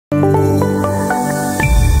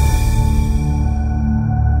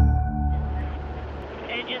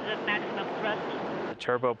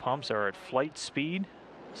turbo pumps are at flight speed,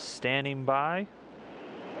 standing by,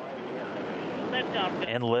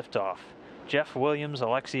 and liftoff. Jeff Williams,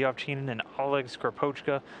 Alexei Ovchinin, and Oleg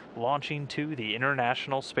Skropochka launching to the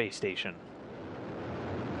International Space Station.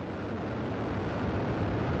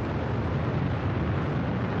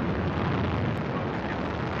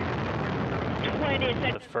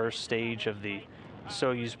 The first stage of the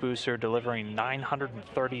Soyuz booster delivering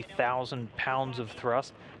 930,000 pounds of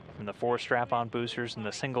thrust from the 4 strap-on boosters and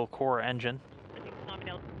the single-core engine.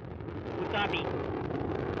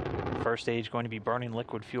 First stage going to be burning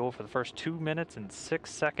liquid fuel for the first 2 minutes and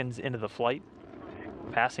 6 seconds into the flight,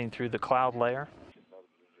 passing through the cloud layer.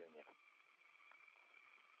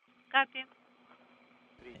 Copy.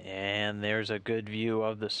 And there's a good view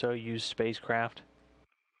of the Soyuz spacecraft.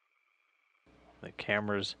 The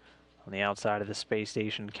cameras on the outside of the space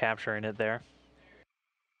station capturing it there.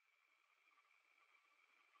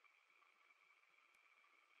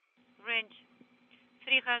 Range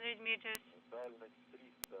 300 meters.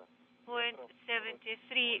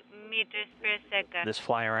 0.73 meters per second. This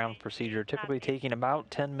fly around procedure typically taking about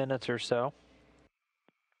 10 minutes or so.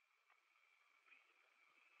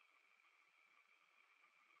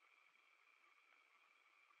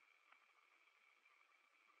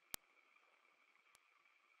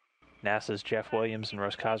 NASA's Jeff Williams and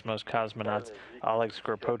Roscosmos cosmonauts Oleg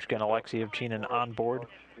Skropochka and Alexei Ovchinin on board,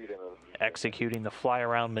 executing the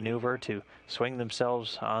fly-around maneuver to swing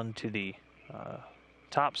themselves onto the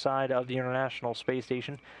top side of the International Space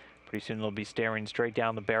Station. Pretty soon they'll be staring straight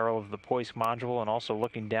down the barrel of the Poisk module and also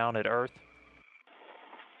looking down at Earth.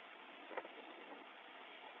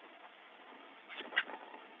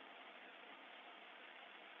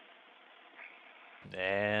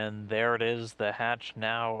 And there it is, the hatch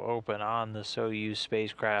now open on the Soyuz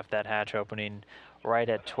spacecraft. That hatch opening right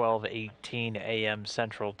at 12:18 a.m.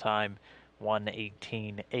 Central Time,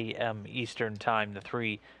 1:18 a.m. Eastern Time. The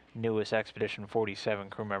 3 newest Expedition 47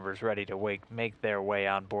 crew members ready to make their way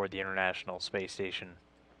on board the International Space Station.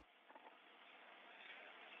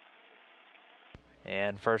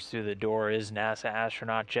 And first through the door is NASA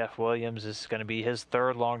astronaut Jeff Williams. This is going to be his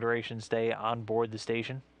 3rd long-duration stay on board the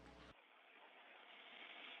station.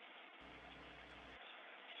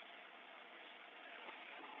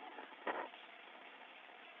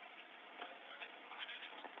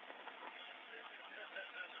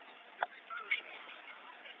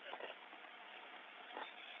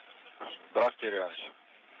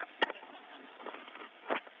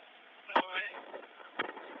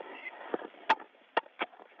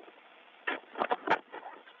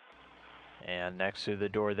 And next through the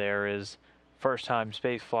door there is first-time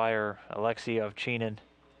space flyer Alexei Ovchinin,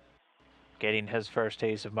 getting his first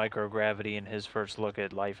taste of microgravity and his first look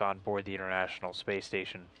at life on board the International Space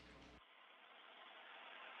Station.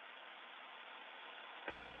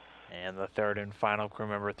 And the 3rd and final crew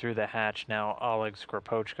member through the hatch now, Oleg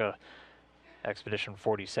Skropochka. Expedition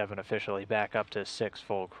 47 officially back up to 6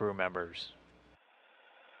 full crew members.